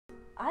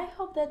I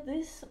hope that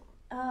this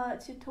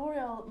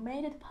tutorial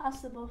made it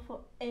possible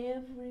for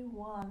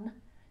everyone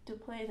to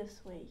play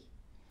this way.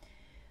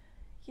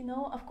 You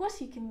know, of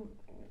course you can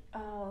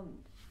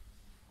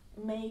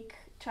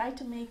try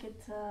to make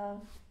it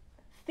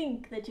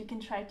think that you can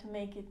try to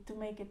make it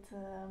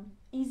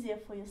easier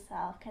for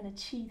yourself, kind of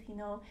cheat, you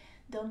know,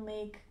 don't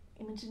make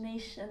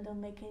imagination, don't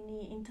make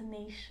any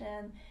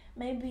intonation,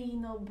 maybe, you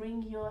know,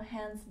 bring your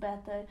hands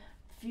better,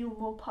 feel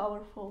more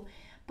powerful,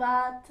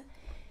 but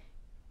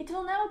it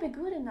will never be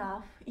good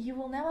enough. You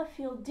will never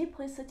feel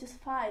deeply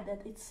satisfied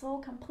that it's so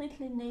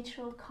completely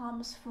natural,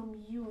 comes from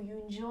you,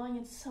 you're enjoying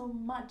it so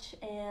much,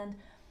 and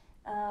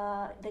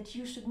that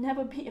you should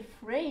never be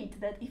afraid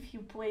that if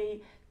you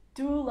play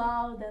too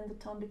loud then the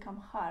tone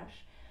become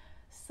harsh.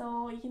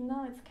 So, you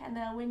know, it's kind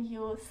of when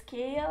you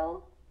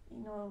scale,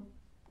 you know,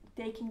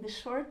 taking the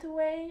short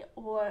way,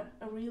 or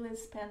really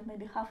spend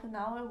maybe half an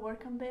hour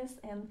work on this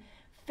and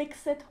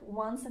fix it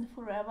once and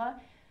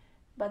forever,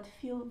 but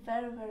feel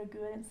very, very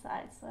good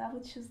inside. So I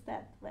would choose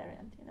that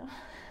variant, you know.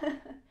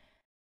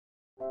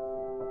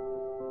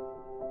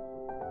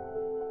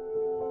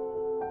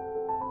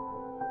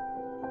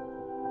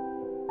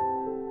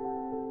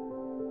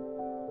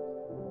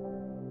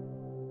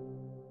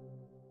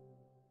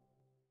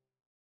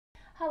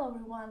 Hello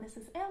everyone, this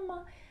is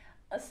Emma.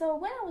 So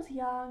when I was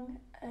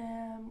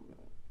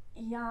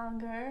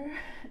younger,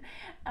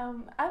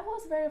 I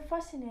was very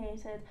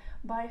fascinated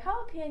by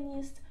how a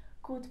pianist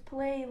could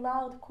play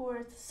loud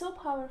chords so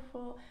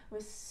powerful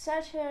with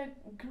such a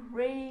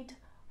great,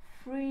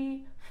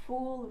 free,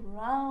 full,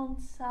 round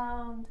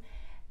sound.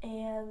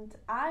 And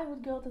I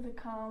would go to the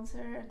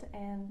concert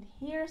and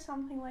hear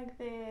something like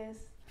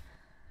this.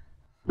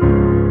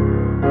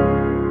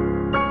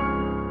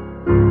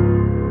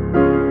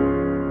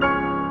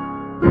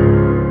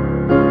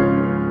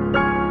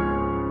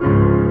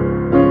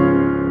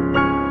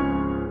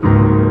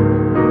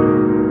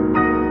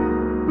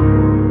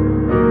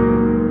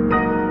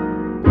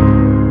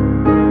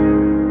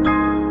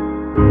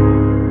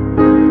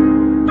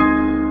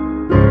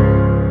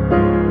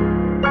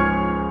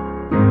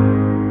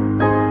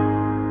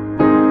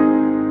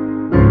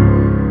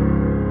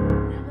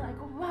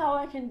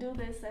 Do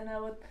this, and I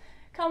would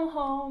come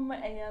home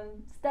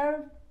and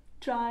start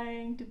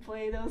trying to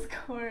play those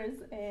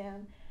chords,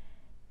 and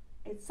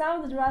it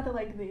sounded rather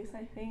like this,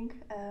 I think.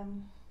 I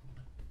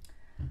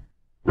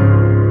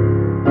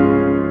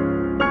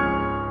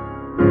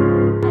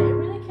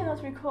really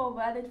cannot recall,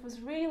 but it was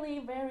really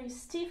very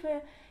stiff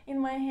in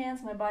my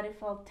hands, my body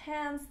felt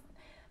tense,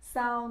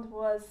 tone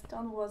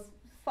was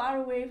far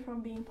away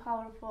from being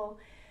powerful.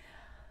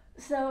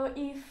 So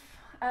if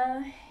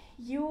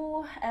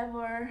you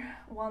ever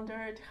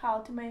wondered how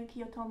to make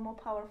your tone more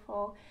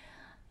powerful,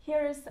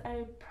 here is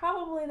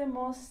probably the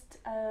most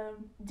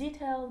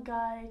detailed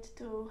guide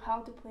to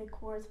how to play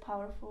chords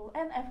powerful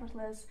and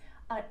effortless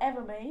I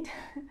ever made.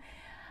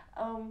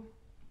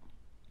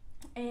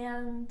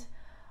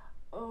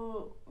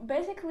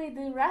 Basically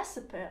the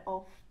recipe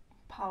of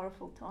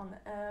powerful tone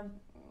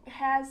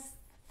has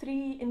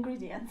 3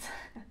 ingredients.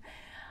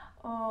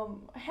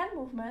 Hand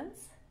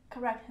movements,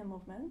 correct hand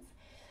movements,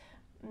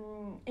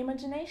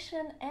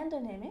 imagination and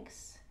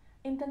dynamics,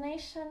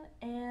 intonation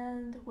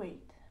and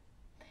weight.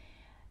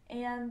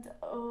 And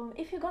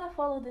if you're gonna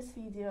follow this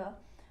video,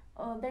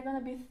 there are gonna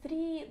be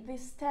 3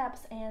 these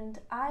steps, and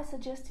I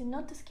suggest you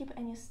not to skip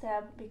any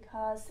step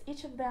because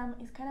each of them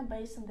is kind of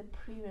based on the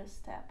previous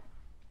step.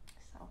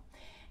 So,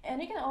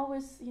 and you can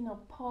always, you know,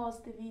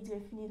 pause the video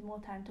if you need more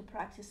time to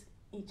practice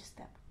each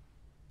step.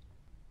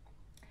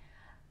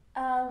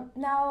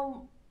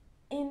 Now,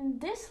 in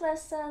this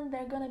lesson,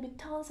 there are going to be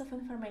tons of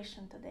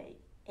information today,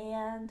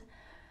 and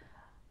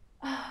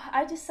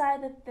I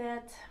decided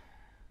that,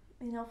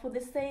 you know, for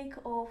the sake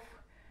of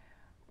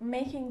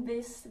making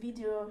this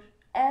video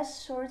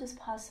as short as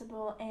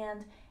possible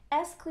and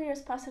as clear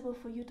as possible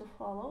for you to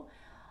follow,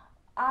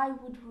 I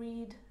would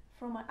read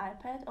from my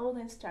iPad all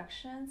the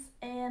instructions,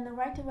 and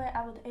right away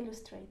I would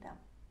illustrate them.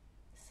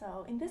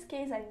 So in this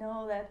case, I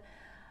know that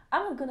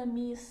I'm not going to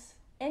miss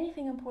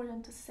anything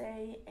important to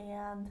say,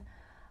 and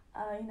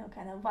you know,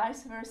 kind of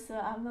vice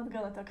versa, I'm not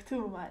gonna talk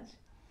too much.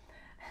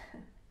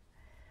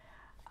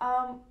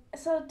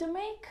 So to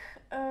make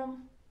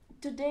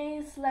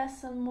today's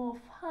lesson more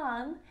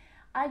fun,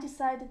 I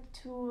decided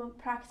to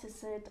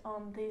practice it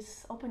on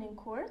these opening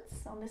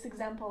chords, on this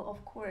example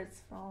of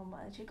chords from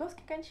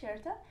Tchaikovsky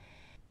Concerto.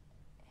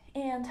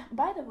 And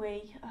by the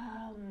way,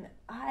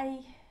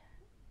 I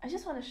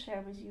just want to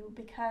share with you,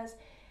 because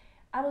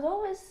I was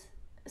always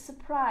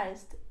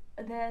surprised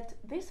that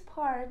this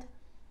part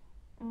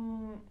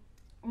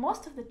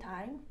most of the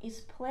time is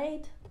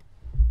played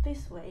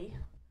this way.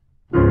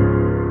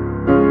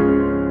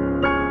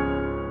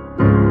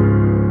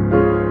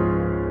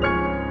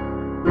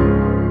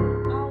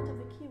 Out of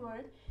the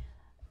keyboard,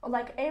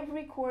 like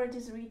every chord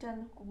is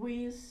written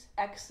with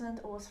accent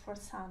or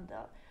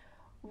sforzando,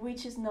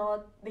 which is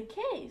not the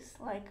case.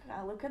 Like,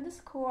 I look at the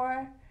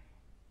score,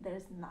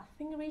 there's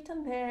nothing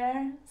written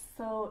there,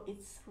 so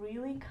it's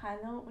really kind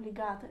of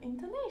legato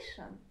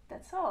intonation,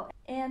 that's all.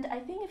 And I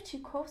think if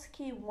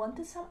Tchaikovsky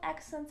wanted some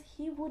accents,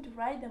 he would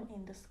write them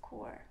in the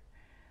score.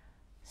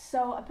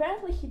 So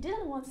apparently he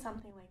didn't want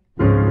something like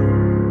this,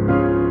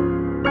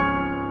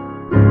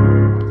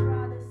 but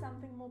rather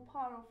something more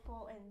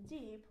powerful and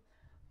deep.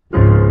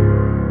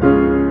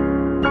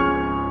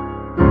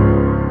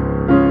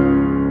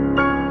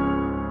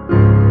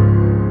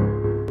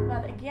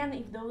 Again,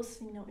 if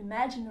those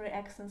imaginary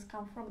accents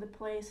come from the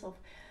place of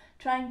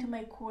trying to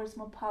make chords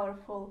more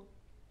powerful,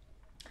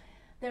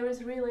 there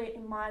is really a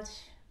much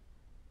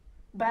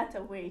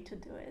better way to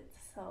do it.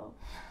 So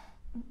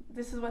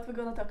this is what we're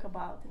going to talk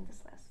about in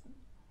this lesson.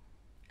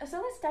 So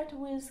let's start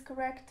with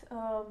correct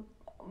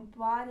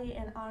body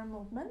and arm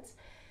movements.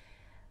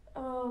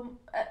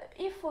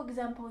 If, for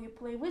example, you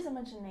play with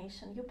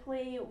imagination, you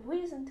play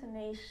with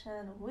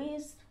intonation,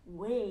 with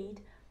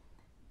weight,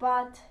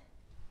 but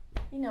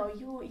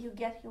you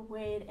get your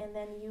weight and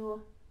then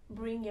you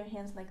bring your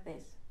hands like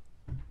this.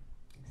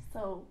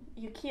 So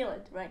you kill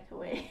it right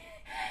away.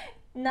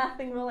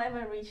 Nothing will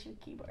ever reach your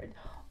keyboard.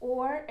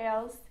 Or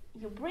else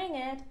you bring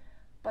it,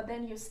 but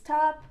then you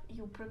stop,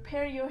 you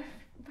prepare your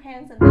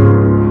hands, and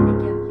then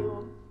again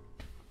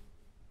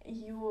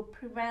you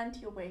prevent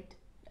your weight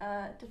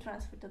to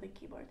transfer to the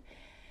keyboard.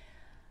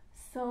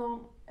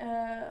 So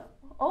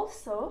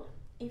also,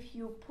 if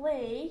you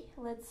play,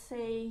 let's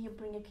say you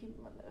bring your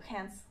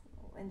hands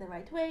in the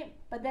right way,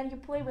 but then you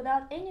play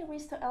without any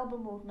wrist or elbow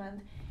movement,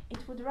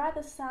 it would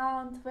rather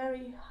sound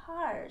very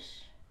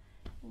harsh.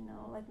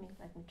 Let me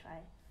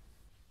try.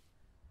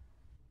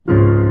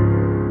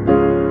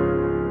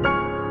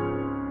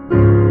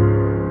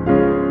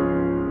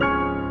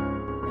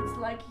 It's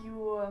like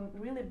you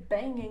really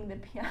banging the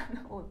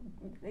piano.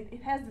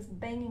 It has this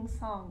banging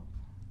song.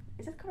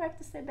 Is it correct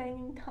to say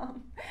banging,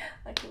 Tom?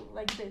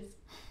 like this.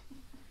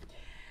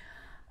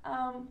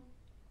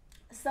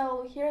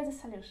 So here's the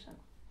solution.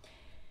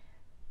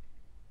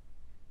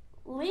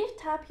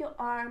 Lift up your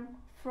arm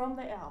from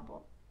the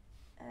elbow,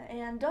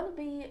 and don't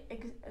be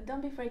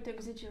afraid to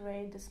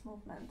exaggerate this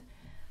movement.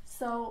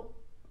 So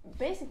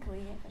basically,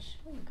 if I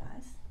show you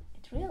guys,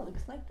 it really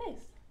looks like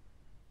this.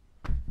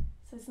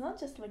 So it's not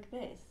just like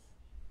this,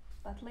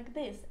 but like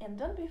this. And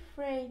don't be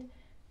afraid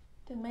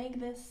to make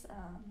this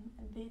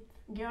a bit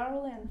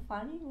girly and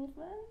funny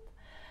movement.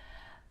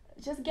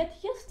 Just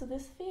get used to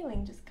this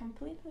feeling. Just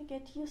completely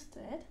get used to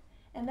it.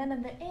 And then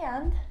at the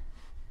end,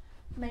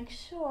 make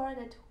sure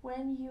that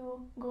when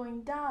you're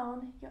going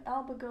down, your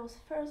elbow goes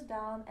first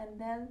down and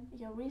then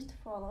your wrist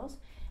follows,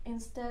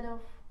 instead of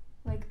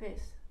like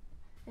this.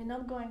 You're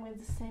not going with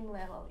the same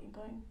level, you're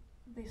going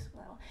this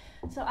level.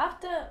 So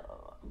after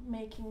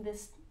making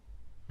this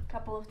a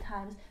couple of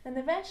times, then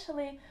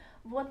eventually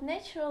what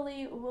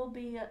naturally will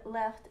be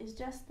left is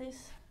just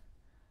this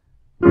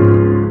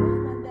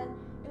movement that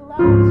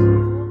allows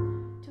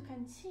you to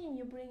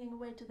continue bringing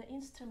weight to the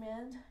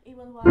instrument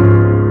even while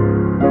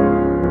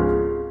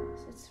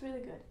so it's really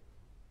good.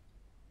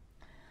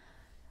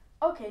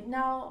 Okay,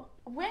 now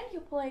when you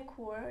play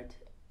chord,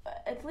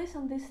 at least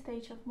on this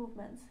stage of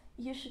movements,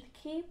 you should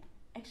keep,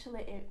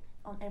 actually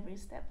on every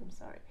step, I'm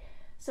sorry.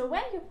 So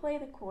when you play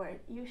the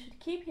chord, you should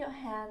keep your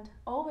hand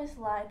always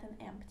light and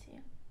empty.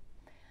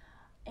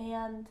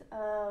 And,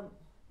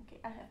 okay,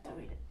 I have to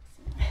read it.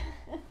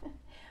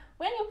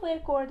 When you play a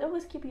chord,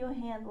 always keep your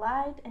hand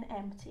light and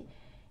empty.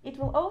 It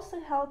will also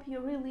help you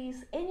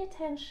release any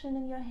tension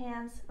in your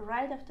hands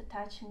right after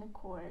touching a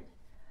chord.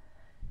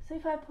 So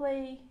if I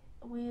play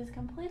with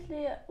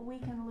completely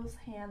weak and loose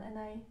hand and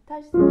I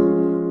touch the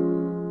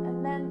key,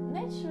 and then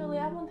naturally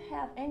I won't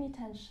have any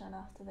tension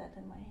after that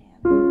in my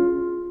hand.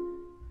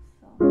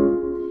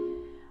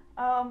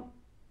 So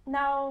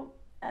now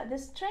the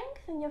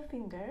strength in your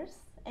fingers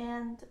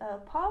and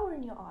power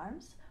in your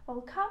arms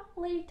will come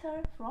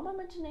later from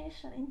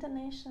imagination,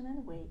 intonation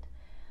and weight.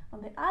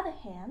 On the other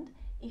hand,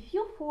 if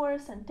you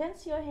force and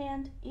tense your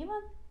hand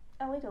even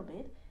a little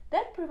bit,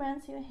 that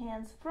prevents your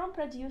hands from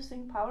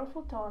producing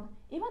powerful tone,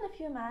 even if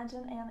you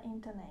imagine and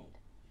intonate.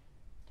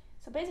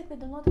 So basically,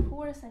 do not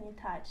force any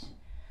touch.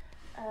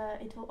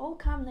 It will all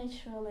come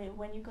naturally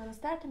when you're gonna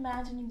start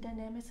imagining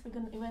dynamics,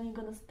 when you're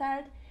gonna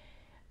start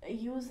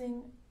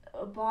using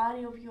a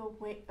body of your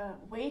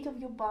weight of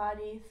your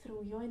body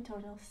through your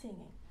internal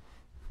singing.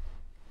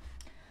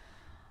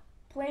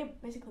 Play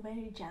basically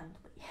very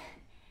gently.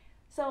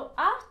 So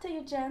after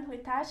you gently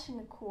touching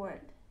a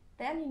chord,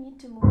 then you need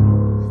to move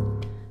your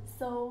wrist.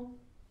 So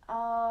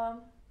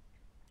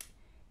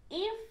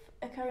if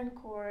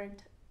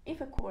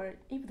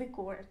the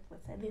chord,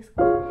 let's say this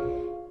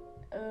chord,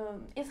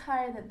 is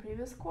higher than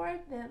previous chord,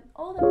 then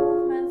all the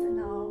movements in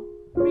our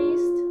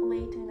wrist,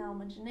 later in our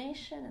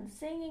imagination and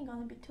singing,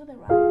 gonna be to the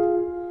right.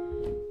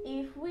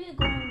 If we're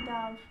going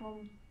down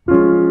from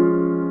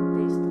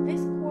this to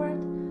this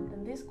chord,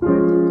 then this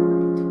chord is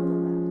gonna be to the left.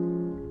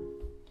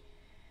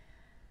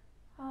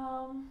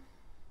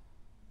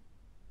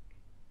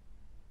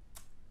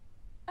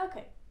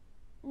 Okay,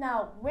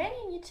 now when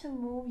you need to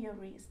move your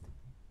wrist,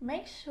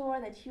 make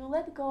sure that you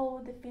let go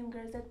of the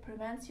fingers that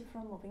prevents you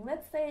from moving.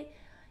 Let's say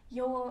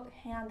your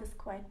hand is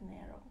quite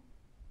narrow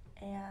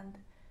and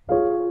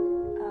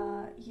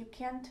you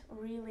can't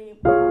really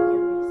move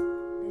your wrist.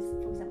 This,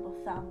 for example,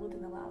 thumb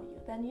wouldn't allow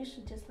you. Then you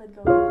should just let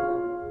go of your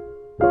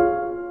thumb,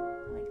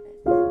 like this.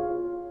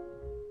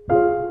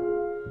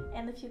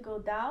 And if you go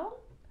down,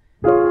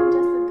 then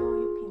just let go of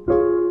your pinky.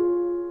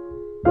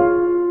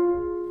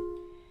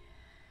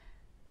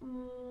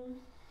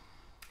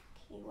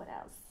 Okay, what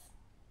else?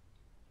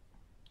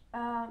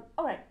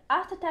 Alright,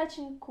 after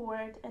touching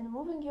chord and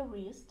moving your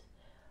wrist,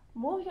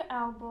 move your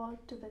elbow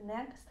to the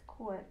next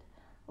chord,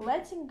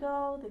 letting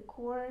go the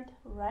chord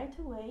right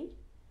away,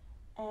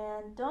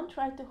 and don't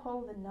try to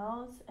hold the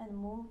notes and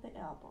move the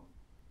elbow.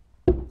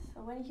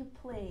 So when you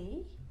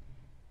play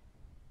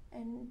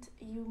and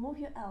you move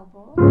your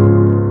elbow,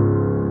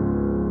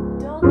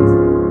 don't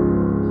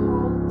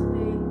hold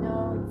the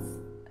notes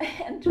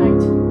and try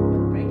to move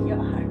and break your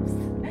arms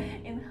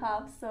in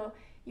half. So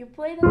you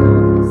play the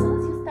note, as soon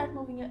as you start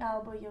moving your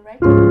elbow, you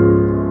right away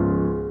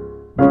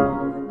let go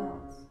all the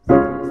notes. So it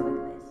looks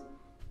like this.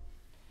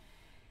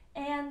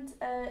 And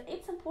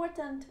it's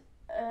important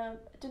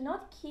to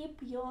not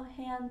keep your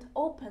hand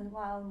open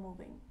while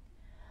moving.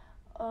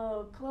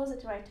 Close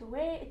it right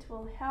away. It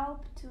will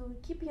help to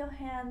keep your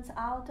hands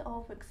out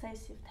of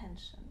excessive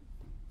tension.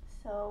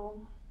 So,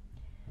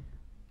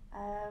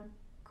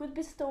 could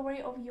be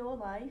story of your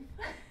life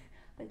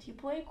that you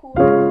play a chord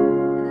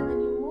and then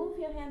when you move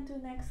your hand to the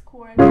next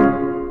chord,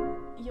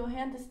 your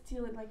hand is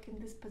still like in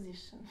this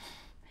position.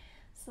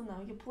 So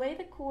now you play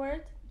the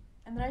chord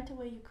and right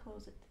away you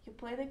close it. You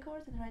play the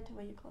chord and right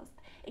away you close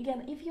it.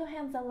 Again, if your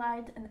hands are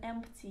light and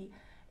empty,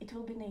 it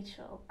will be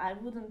natural. I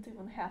wouldn't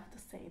even have to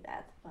say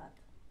that, but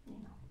you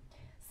know.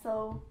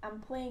 So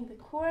I'm playing the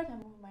chord, I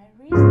move my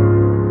wrist,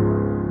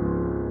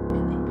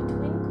 and in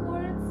between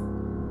chords,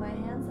 my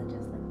hands are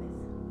just like this.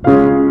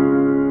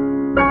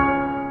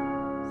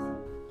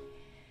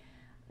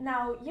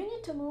 Now you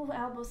need to move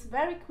elbows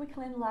very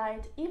quickly and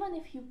light, even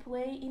if you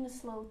play in a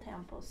slow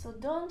tempo. So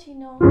don't, do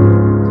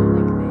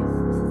like this.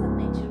 This is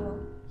unnatural.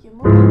 You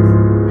move it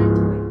right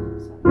away.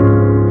 Sorry.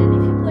 And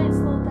if you play in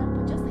slow tempo,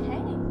 just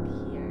hanging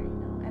here,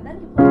 and then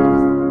you play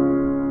next time.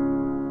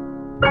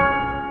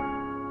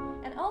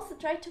 And also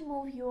try to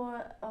move your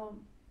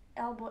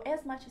elbow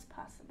as much as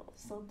possible.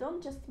 So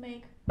don't just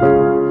make a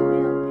little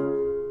bit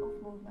of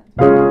movement.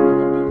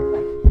 Really big,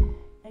 like,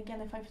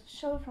 again, if I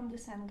show from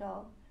this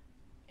angle,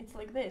 it's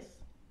like this.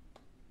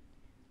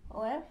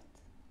 Left,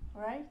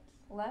 right,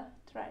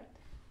 left, right.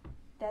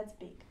 That's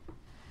big.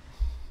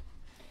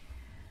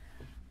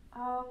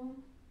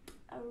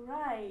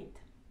 Alright.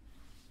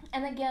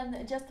 And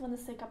again, just want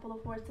to say a couple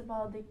of words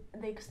about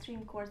the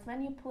extreme chords.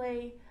 When you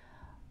play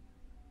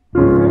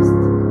first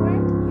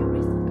chord, your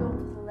wrist would go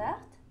to the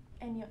left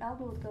and your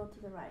elbow would go to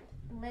the right.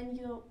 And when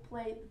you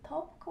play the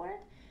top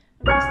chord,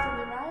 wrist to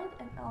the right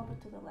and elbow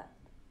to the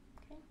left.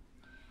 Okay?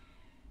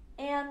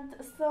 And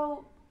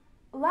so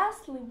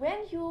lastly,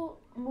 when you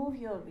move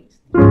your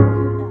wrist, you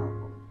move your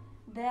elbow,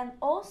 then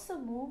also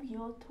move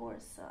your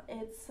torso.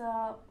 It's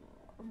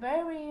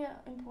very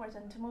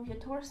important to move your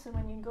torso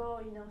when you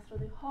go, through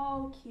the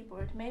whole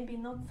keyboard. Maybe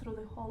not through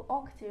the whole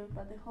octave,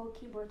 but the whole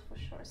keyboard for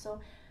sure. So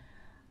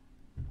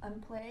I'm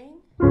playing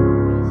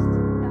wrist,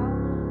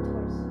 elbow,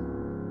 torso,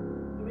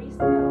 wrist,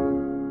 elbow,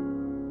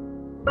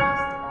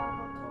 wrist,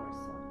 elbow,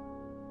 torso,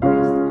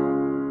 wrist,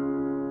 elbow,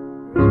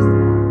 wrist,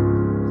 elbow,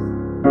 torso.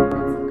 That's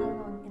what's going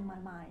on in my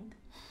mind.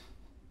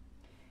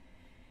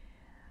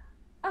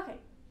 Okay,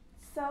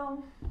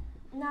 so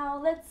now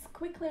let's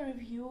quickly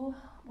review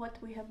what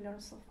we have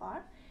learned so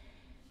far.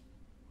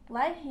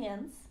 Light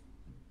hands,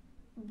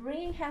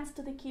 bring hands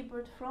to the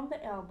keyboard from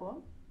the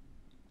elbow,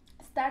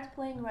 start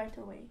playing right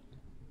away.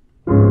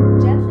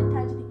 Gently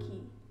touch the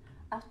key.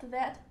 After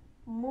that,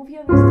 move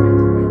your wrist right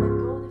away, let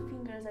go of the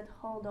fingers that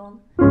hold on,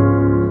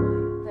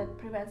 that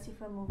prevents you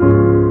from moving.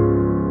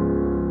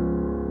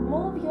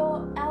 Move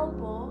your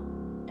elbow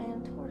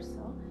and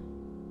torso,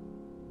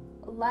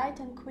 light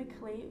and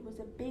quickly with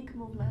a big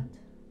movement.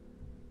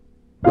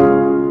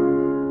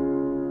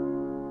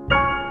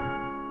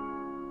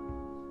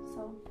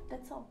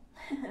 That's all.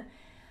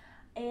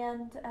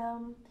 And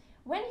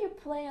when you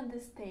play on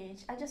this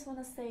stage, I just want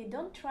to say,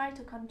 don't try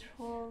to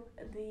control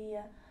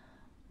the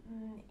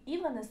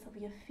evenness of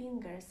your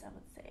fingers, I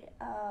would say,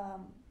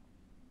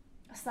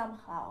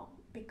 somehow,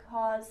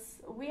 because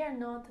we are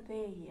not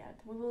there yet.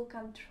 We will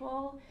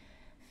control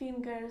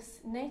fingers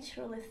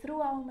naturally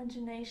through our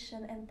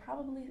imagination and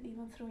probably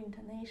even through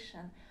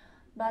intonation.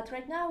 But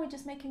right now we're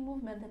just making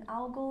movement, and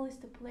our goal is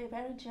to play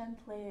very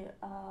gently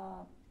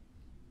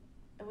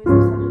with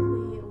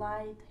absolutely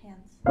light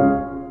hands,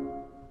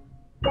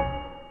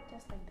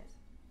 just like this.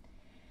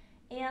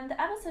 And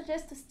I would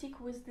suggest to stick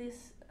with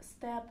this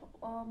step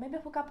maybe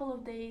for a couple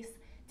of days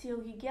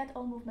till you get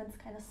all movements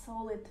kind of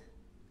solid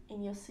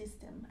in your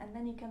system, and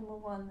then you can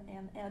move on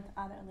and add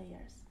other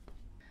layers.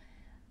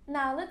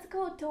 Now let's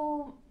go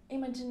to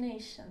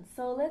imagination.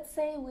 So let's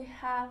say we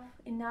have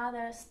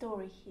another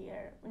story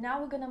here. Now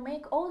we're gonna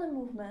make all the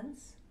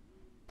movements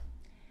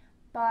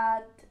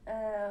but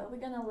we're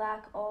gonna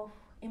lack of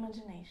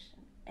imagination.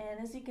 And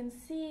as you can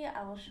see,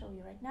 I will show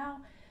you right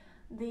now,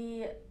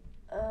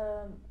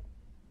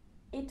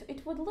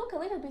 it would look a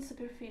little bit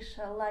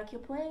superficial, like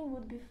your playing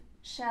would be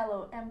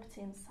shallow,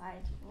 empty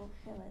inside. You will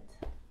feel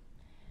it.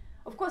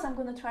 Of course, I'm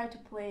gonna try to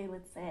play,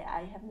 let's say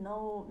I have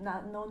no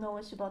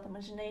knowledge about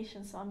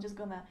imagination, so I'm just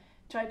gonna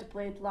try to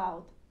play it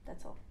loud.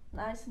 That's all.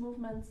 Nice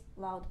movements,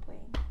 loud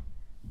playing.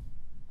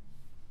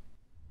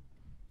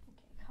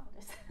 Okay, how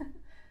this?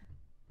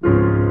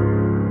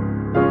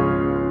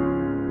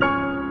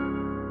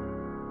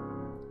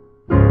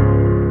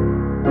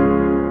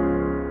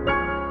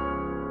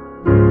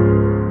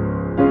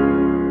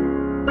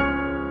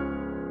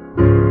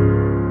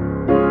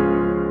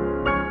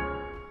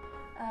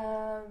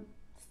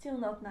 Still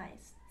not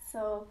nice.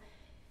 So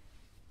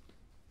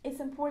it's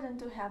important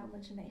to have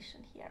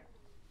imagination here.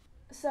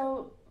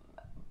 So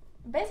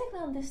basically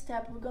on this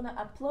step we're gonna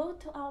upload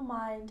to our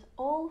mind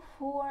all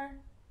 4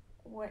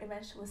 or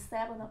eventually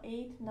 7 or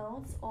 8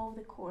 notes of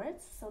the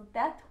chords, so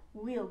that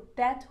will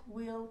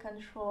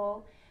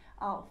control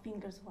our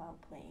fingers while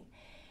playing.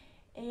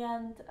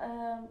 And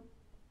a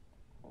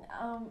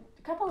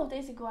couple of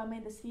days ago I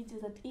made this video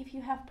that if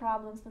you have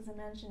problems with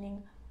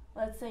imagining,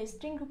 let's say,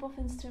 string group of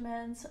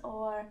instruments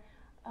or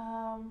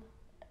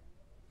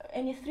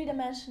any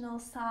 3-dimensional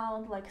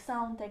sound, like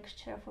sound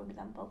texture for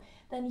example,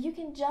 then you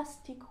can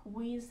just stick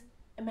with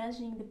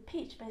imagining the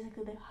pitch,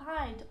 basically the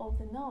height of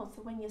the notes.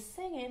 So when you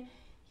sing it,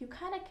 you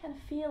kind of can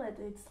feel it.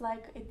 It's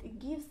like it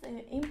gives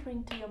an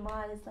imprint to your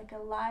mind. It's like a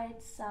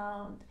light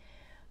sound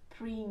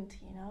print,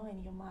 you know,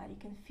 in your mind. You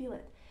can feel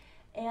it,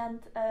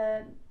 and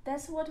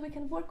that's what we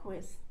can work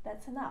with.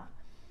 That's enough.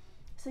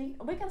 So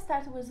we can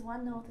start with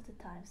 1 note at a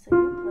time. So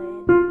you play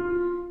it,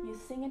 you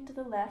sing it to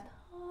the left,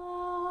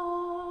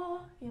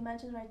 you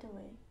imagine right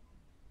away,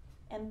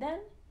 and then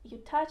you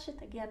touch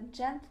it again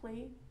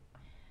gently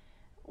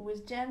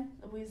with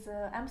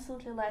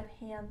absolutely light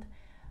hand.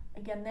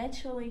 Again,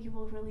 naturally you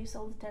will release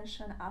all the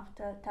tension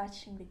after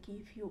touching the key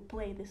if you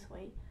play this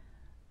way.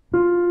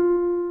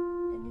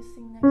 And you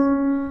sing next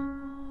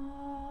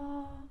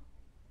one.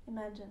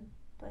 Imagine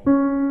play.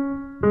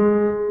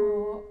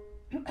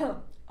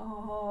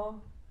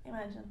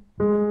 Imagine.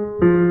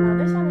 Now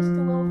this one is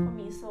too low for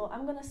me, so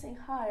I'm gonna sing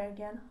higher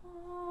again.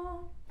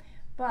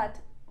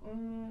 But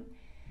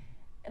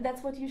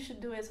that's what you should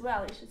do as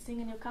well. You should sing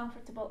in your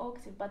comfortable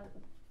octave, but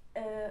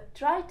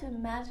try to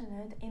imagine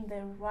it in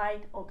the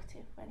right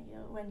octave when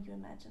you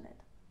imagine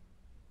it.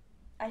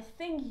 I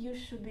think you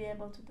should be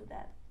able to do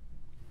that.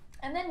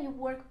 And then you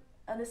work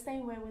the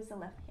same way with the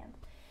left hand.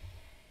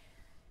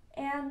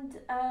 And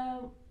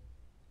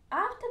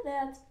after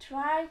that,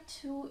 try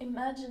to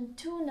imagine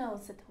 2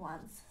 notes at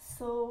once.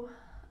 So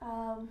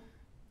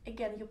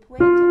again, you play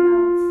 2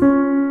 notes,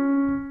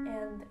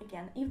 and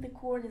again, if the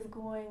chord is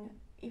going,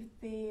 if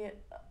the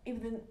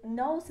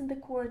notes in the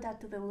chord are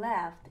to the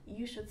left,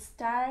 you should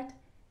start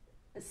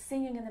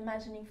singing and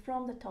imagining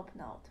from the top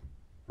note.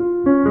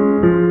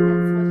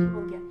 That's what you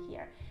will get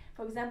here.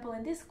 For example,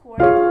 in this chord,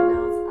 the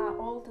notes are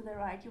all to the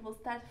right. You will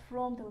start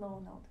from the low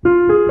note.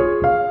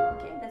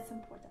 Okay, that's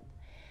important.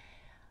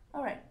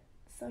 All right,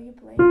 so you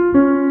play,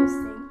 you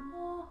sing,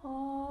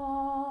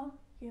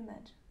 you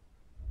imagine.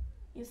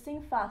 You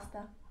sing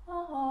faster,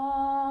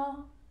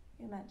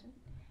 you imagine.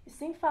 You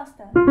sing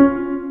faster,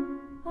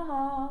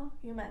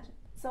 you imagine.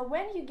 So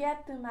when you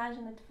get to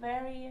imagine it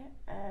very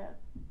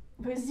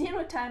with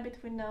 0 time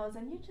between notes,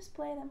 and you just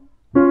play them.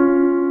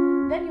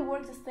 Then you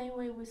work the same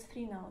way with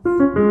 3 notes.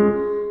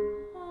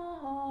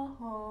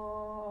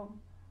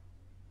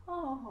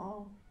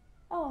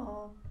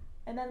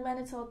 And then when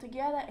it's all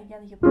together,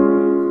 again you play 3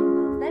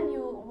 notes. Then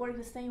you work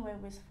the same way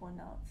with 4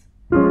 notes.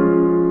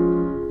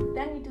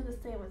 Then you do the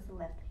same with the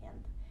left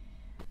hand.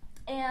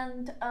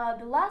 And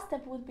the last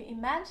step would be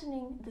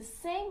imagining the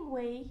same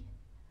way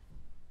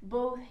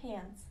both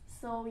hands.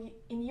 So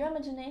in your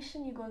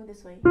imagination, you're going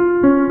this way. And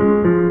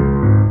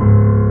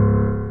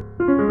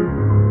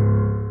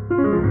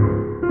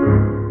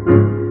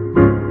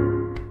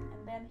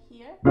then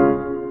here,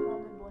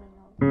 from the bottom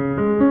note.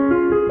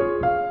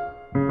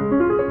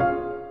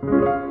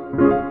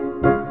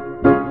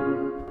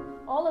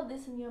 All of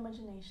this in your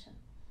imagination.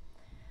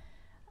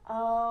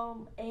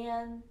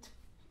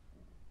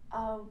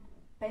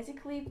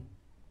 Basically,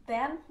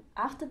 then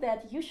after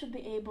that, you should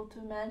be able to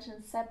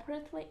imagine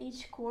separately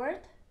each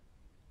chord,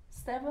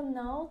 7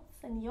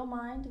 notes in your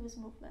mind with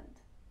movement,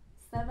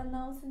 7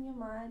 notes in your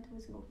mind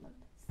with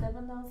movement,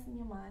 7 notes in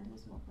your mind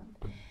with movement.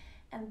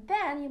 And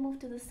then you move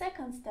to the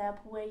second step,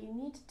 where you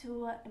need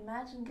to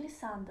imagine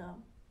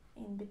glissando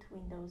in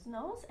between those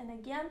notes. And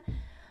again,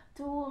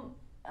 to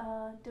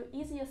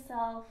ease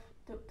yourself,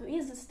 to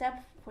ease the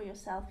step for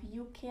yourself,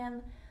 you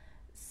can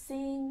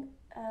sing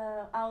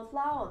out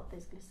loud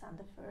this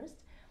glissando first,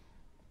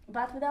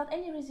 but without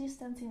any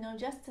resistance, you know,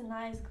 just a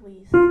nice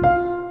gliss.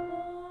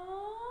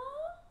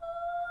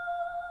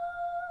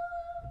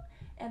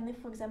 And if,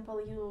 for example,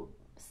 you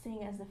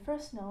sing as the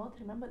first note,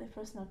 remember the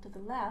first note to the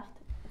left,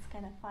 it's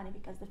kind of funny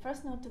because the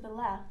first note to the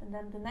left and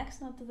then the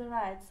next note to the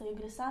right, so your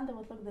glissando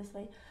would look this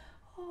way.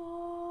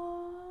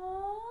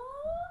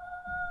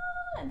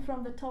 and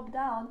from the top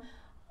down.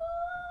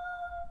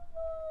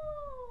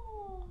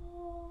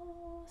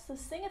 So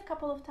sing it a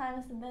couple of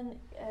times, and then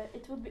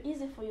it would be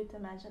easy for you to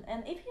imagine.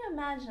 And if you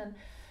imagine,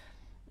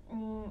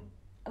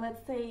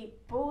 let's say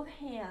both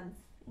hands,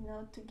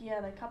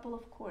 together, a couple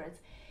of chords,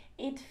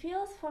 it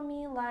feels for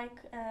me like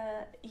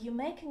you're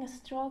making a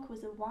stroke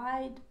with a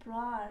wide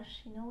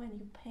brush, when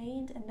you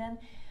paint, and then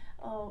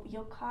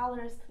your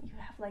colors, you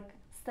have like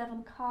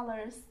 7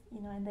 colors,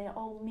 and they're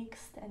all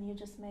mixed, and you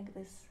just make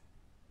this.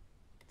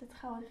 That's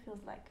how it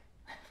feels like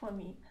for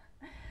me.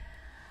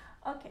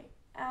 Okay.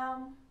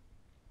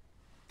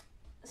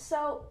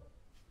 So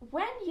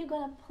when you're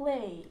gonna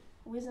play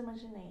with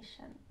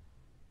imagination,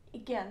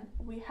 again,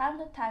 we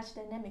haven't touched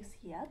dynamics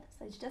yet,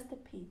 so it's just a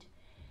pitch.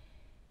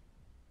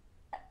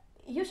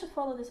 You should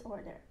follow this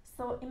order.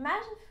 So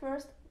imagine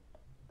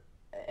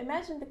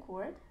the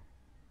chord,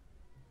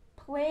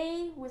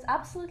 play with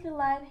absolutely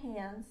light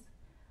hands,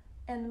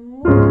 and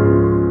move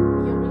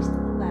your wrist to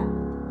the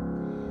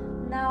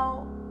left.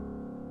 Now,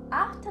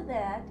 after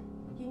that,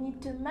 you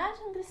need to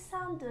imagine the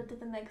sounder to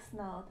the next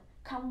note,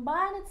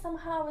 combine it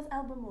somehow with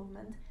elbow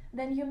movement,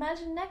 then you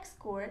imagine next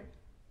chord,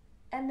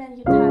 and then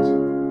you touch it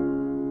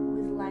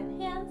with light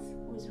hands,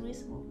 with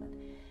wrist movement.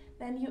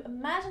 Then you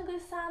imagine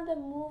glissando,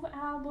 move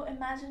elbow,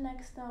 imagine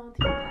next note,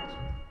 you touch it.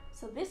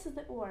 So this is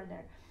the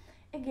order.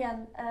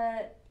 Again,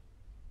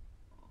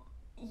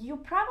 you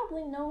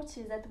probably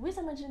notice that with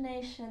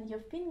imagination, your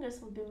fingers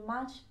will be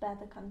much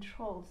better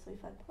controlled. So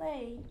if I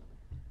play,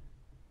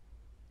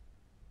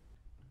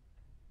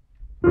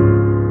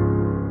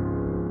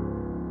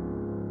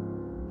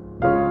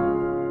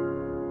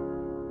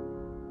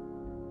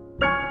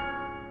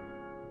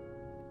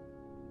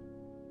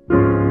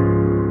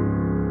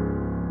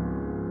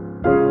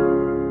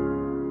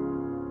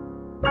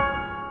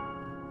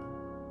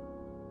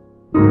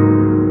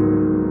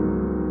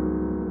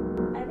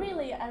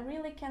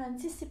 can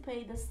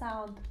anticipate the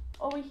sound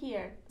over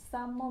here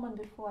some moment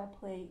before I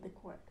play the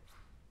chord.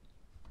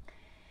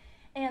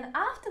 And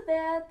after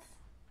that,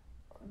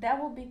 there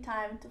will be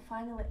time to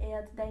finally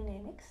add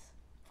dynamics.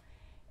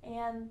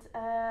 And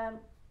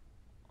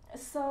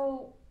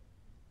so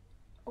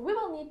we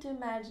will need to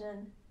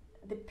imagine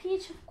the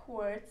pitch of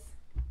chords,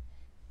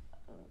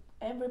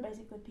 every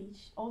basically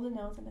pitch, all the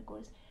notes in the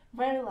chords,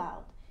 very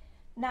loud.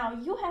 Now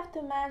you have to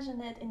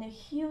imagine it in a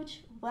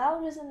huge,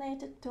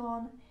 well-resonated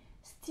tone,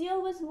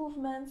 still with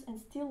movements and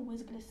still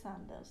with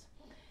glissandos.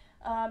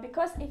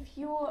 Because if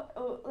you,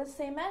 let's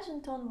say,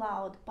 imagine tone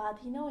loud, but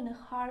in a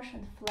harsh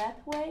and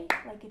flat way,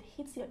 like it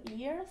hits your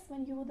ears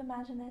when you would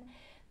imagine it,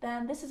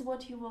 then this is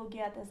what you will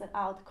get as an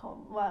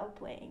outcome while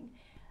playing.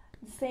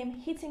 The same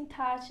hitting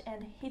touch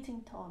and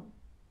hitting tone.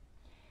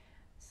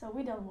 So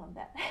we don't want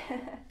that.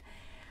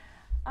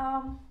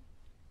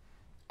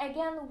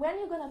 Again, when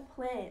you're gonna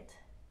play it,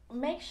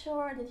 make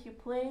sure that you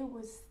play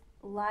with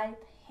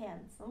light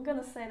hands. I'm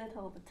gonna say that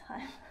all the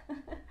time.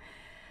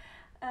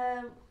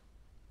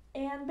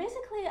 And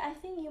basically, I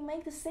think you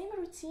make the same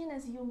routine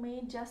as you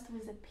made just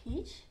with a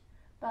pitch,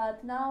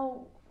 but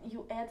now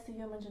you add to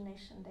your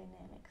imagination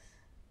dynamics.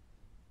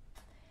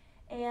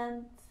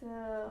 And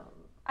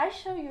I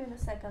show you in a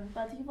second,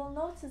 but you will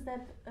notice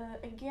that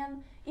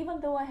again, even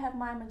though I have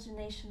my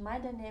imagination, my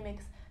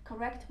dynamics,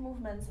 correct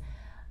movements,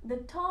 the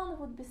tone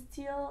would be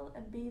still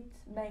a bit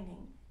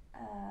banging,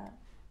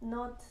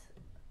 not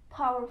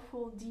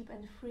powerful, deep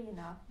and free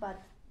enough,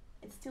 but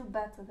it's still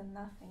better than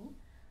nothing.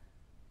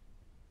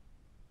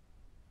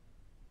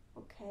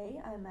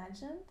 Okay, I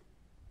imagined,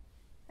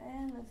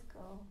 and let's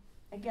go.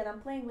 Again,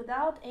 I'm playing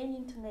without any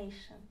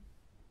intonation,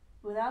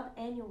 without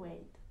any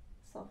weight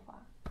so far.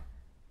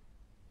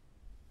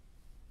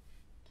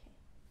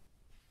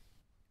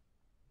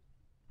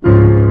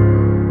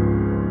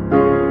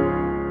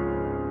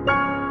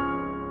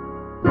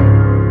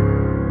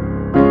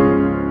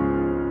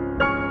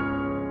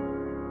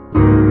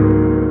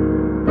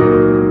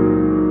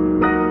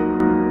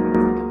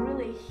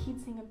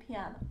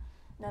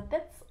 Now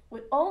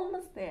we're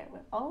almost there,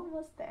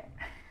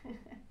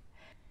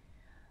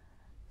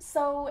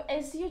 So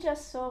as you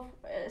just saw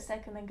a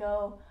second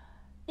ago,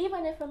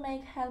 even if we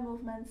make hand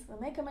movements, we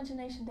make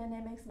imagination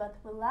dynamics, but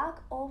we lack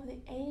of the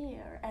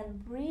air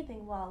and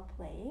breathing while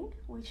playing,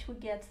 which we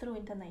get through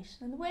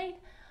intonation and weight,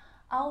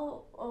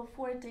 our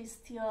forte is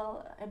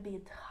still a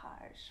bit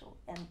harsh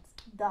and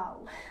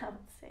dull, I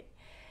would say.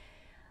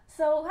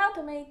 So how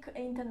to make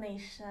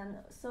intonation?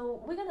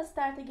 So we're gonna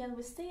start again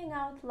with singing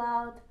out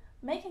loud,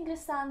 making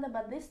glissando,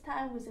 but this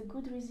time with a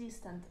good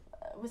resistance.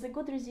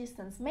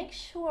 Make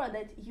sure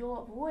that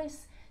your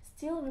voice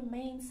still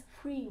remains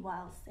free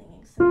while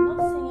singing. So you're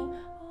not singing,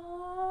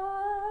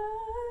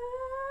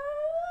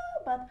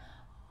 but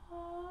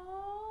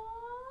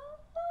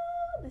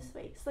this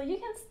way. So you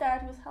can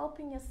start with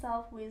helping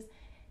yourself with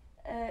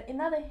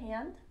another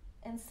hand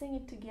and sing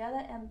it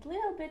together, and a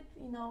little bit,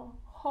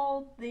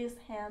 hold this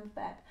hand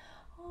back.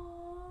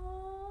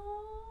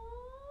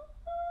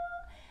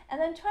 And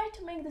then try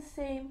to make the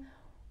same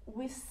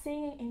with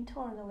singing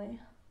internally.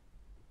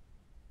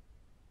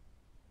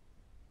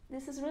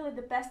 This is really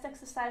the best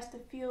exercise to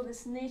feel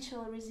this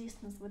natural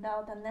resistance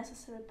without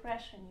unnecessary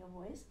pressure in your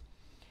voice.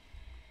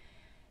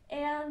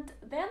 And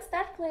then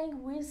start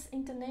playing with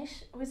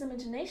intonation, with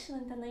imagination,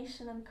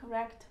 intonation, and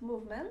correct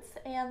movements.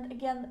 And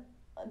again,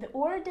 the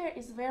order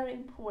is very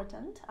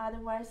important,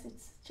 otherwise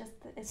it's just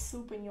a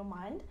soup in your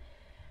mind.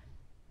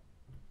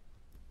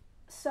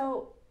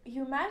 So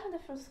you imagine the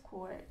first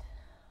chord,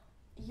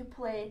 you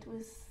play it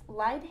with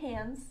light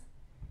hands,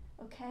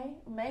 okay?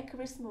 Make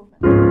wrist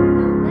movement.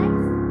 Now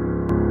next,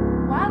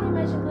 while you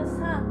imagine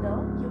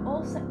glissando, you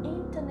also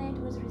intonate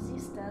with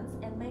resistance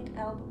and make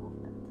elbow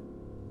movement.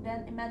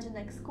 Then imagine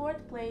next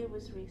chord, play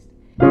with wrist.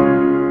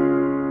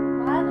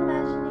 While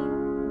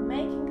imagining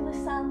making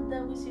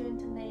glissando with your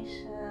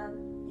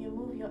intonation, you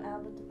move your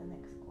elbow to the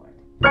next chord.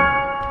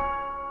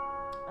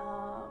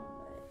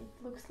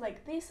 It looks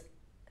like this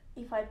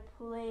if I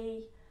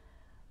play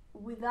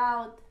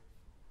without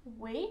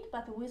weight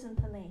but with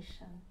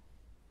intonation.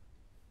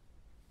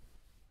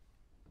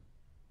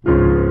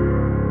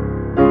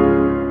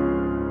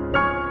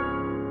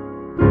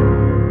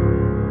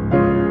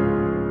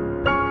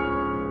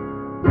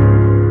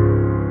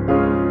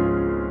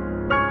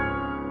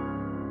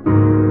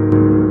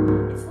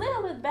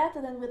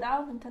 Than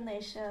without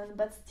intonation,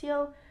 but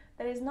still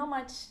there is not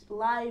much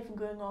life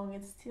going on.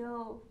 It's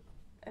still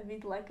a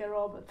bit like a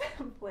robot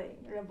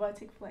playing,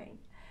 robotic playing.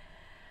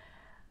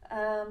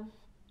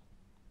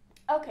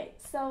 Okay,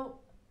 so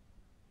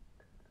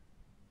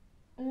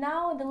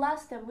now the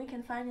last step, we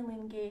can finally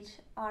engage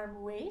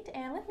arm weight,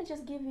 and let me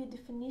just give you a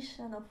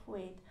definition of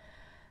weight.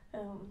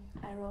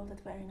 I wrote it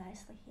very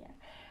nicely here.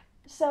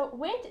 So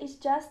weight is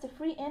just a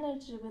free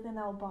energy within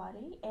our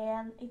body,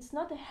 and it's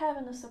not a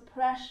heaviness or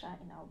pressure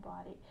in our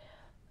body.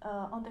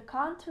 On the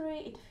contrary,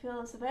 it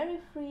feels very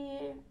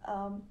free,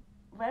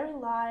 very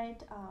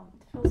light,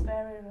 it feels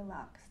very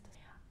relaxed.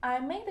 I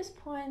make this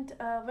point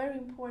very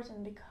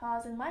important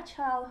because in my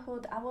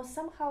childhood I was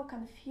somehow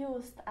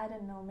confused, I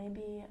don't know,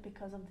 maybe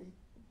because of the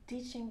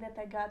teaching that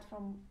I got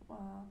from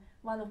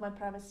one of my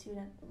private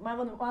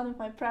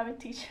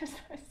teachers,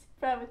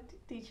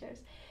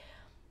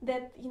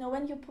 that, you know,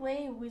 when you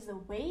play with a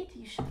weight,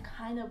 you should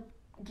kind of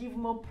give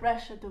more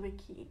pressure to the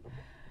key.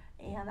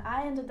 And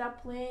I ended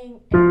up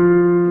playing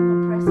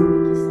and,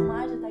 pressing the key so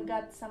much that I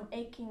got some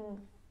aching,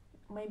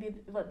 maybe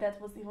that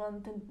was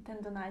even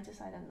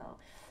tendonitis, I don't know.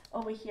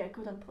 Over here I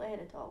couldn't play it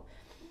at all.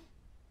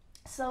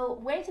 So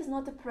weight is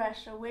not a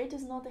pressure, weight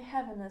is not a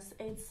heaviness,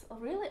 it's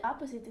really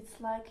opposite. It's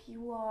like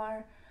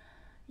you're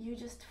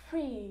just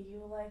free,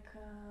 you're like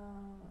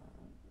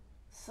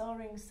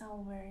soaring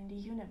somewhere in the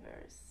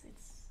universe.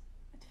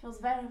 It feels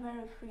very,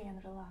 very free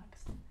and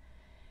relaxed.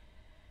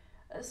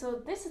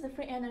 So this is the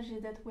free energy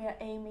that we are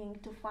aiming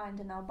to find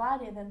in our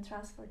body and then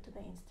transfer to the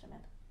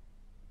instrument.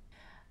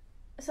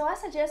 So I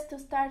suggest to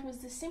start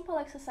with this simple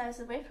exercise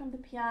away from the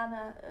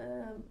piano,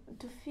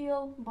 to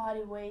feel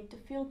body weight, to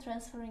feel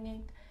transferring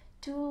it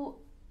to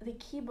the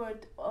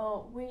keyboard,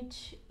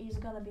 which is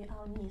gonna be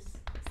our knees.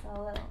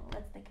 So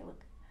let's take a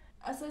look.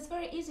 So it's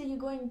very easy. You're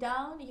going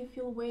down, you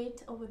feel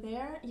weight over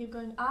there. You're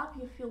going up,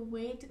 you feel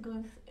weight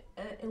going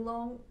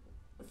along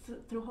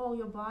through whole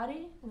your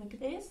body, like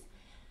this.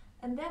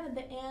 And then at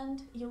the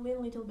end, you lean a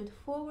little bit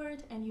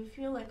forward and you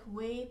feel like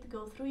weight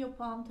go through your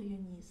palm to your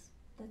knees.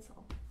 That's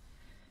all.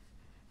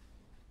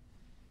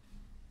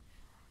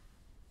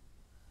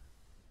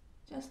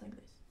 Just like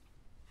this.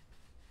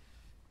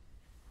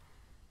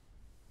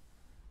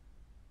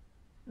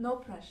 No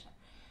pressure.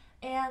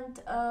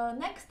 And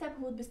next step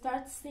would be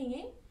start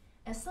singing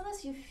as soon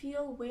as you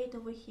feel weight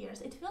over here.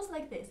 So it feels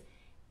like this.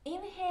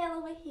 Inhale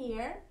over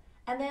here,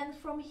 and then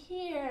from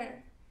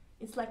here,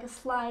 it's like a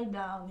slide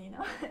down, you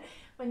know.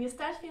 When you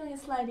start feeling it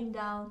sliding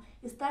down,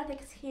 you start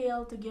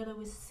exhale together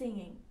with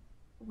singing,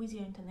 with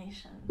your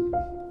intonation.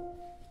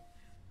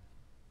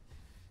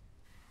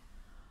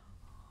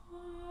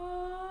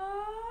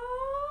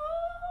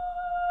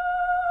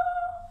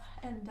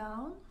 And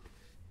down.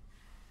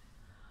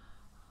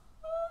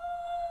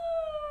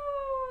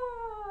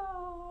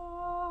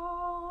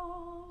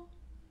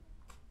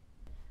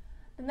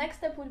 The next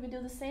step would be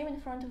do the same in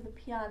front of the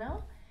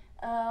piano.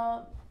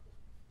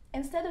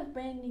 Instead of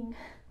bending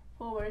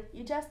forward,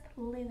 you just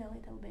lean a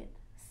little bit.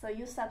 So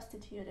you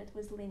substitute it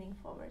with leaning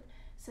forward.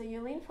 So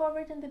you lean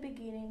forward in the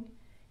beginning,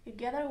 you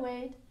gather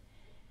weight,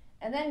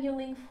 and then you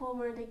lean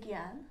forward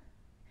again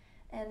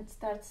and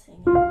start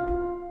singing.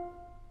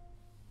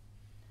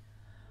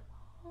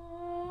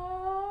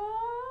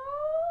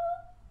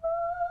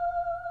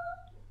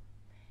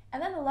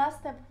 And then the last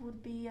step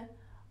would be,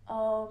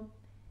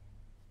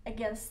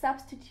 again,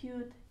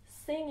 substitute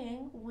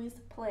singing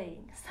with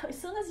playing. So as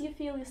soon as you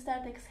feel you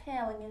start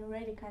exhaling and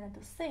ready kind of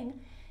to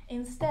sing,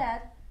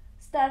 instead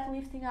start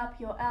lifting up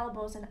your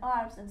elbows and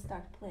arms and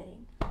start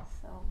playing.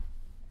 So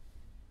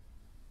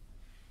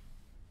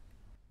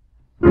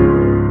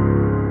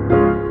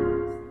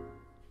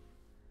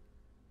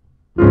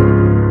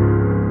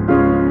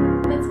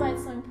that's why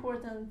it's so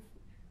important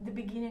the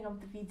beginning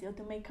of the video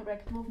to make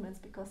correct movements,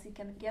 because you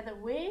can gather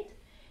weight,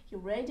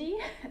 you're ready,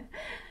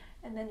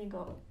 and then you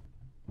go.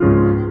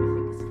 And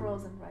everything is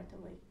frozen right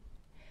away.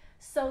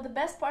 So the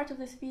best part of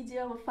this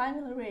video, we're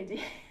finally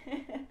ready.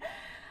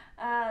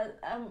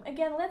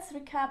 Again, let's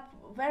recap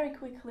very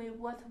quickly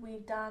what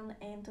we've done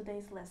in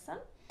today's lesson.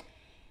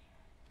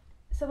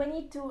 So we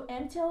need to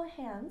empty our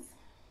hands,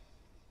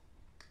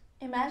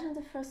 imagine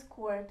the first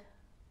chord,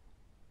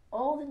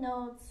 all the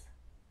notes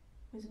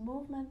with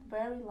movement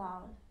very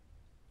loud.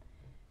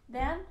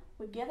 Then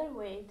we gather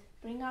weight,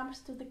 bring arms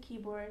to the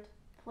keyboard,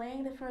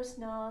 playing the first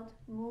note,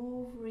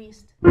 move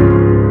wrist.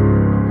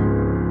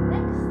 And then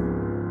next,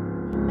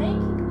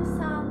 making the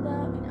sound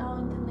in our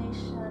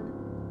intonation,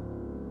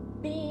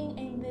 being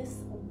in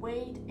this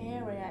weight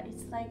area.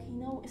 It's like, you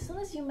know, as soon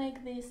as you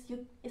make this,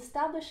 you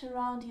establish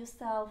around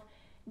yourself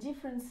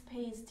different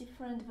space,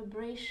 different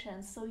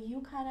vibrations, so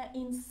you kind of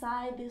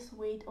inside this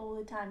weight all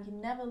the time. You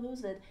never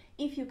lose it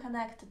if you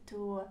connect it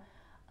to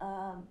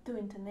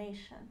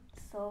intonation.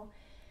 So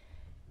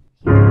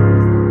here you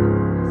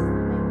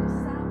make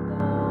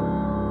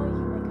glissando,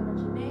 you make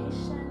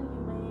imagination,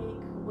 you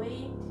make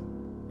weight.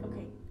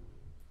 Okay,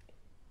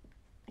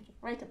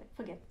 right away,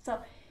 forget.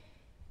 So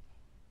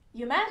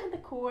you imagine the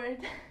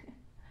chord,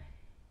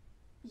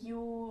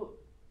 you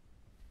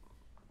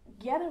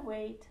gather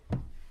weight,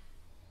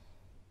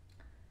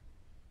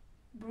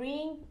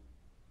 bring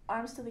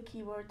arms to the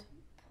keyboard,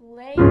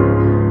 play the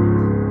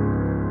note,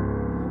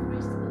 move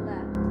wrist to the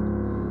left.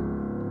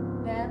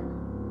 Then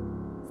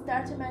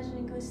start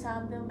imagining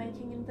glissando,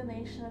 making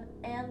intonation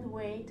and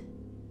weight,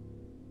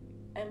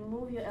 and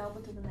move your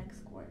elbow to the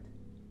next chord.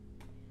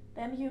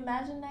 Then you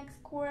imagine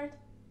next chord,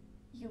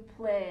 you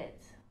play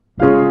it,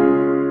 make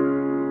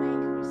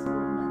wrist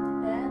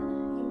movement. Then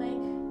you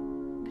make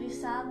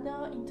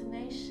glissando,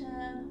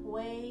 intonation,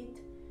 weight,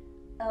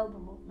 elbow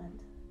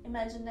movement.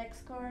 Imagine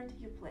next chord,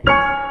 you play it.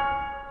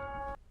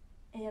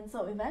 And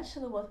so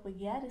eventually what we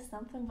get is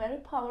something very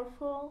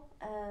powerful,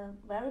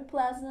 very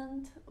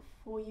pleasant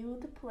for you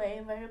to play,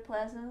 very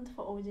pleasant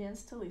for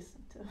audience to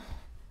listen to.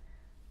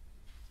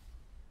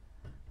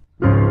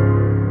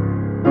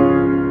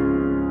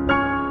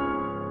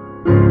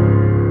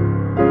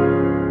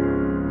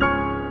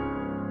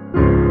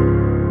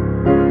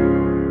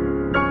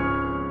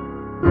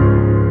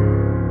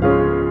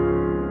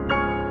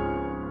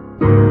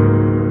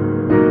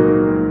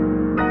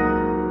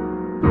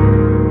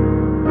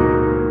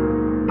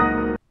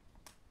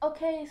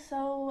 Okay,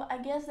 so I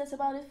guess that's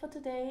about it for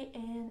today,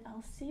 and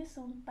I'll see you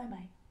soon. Bye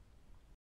bye.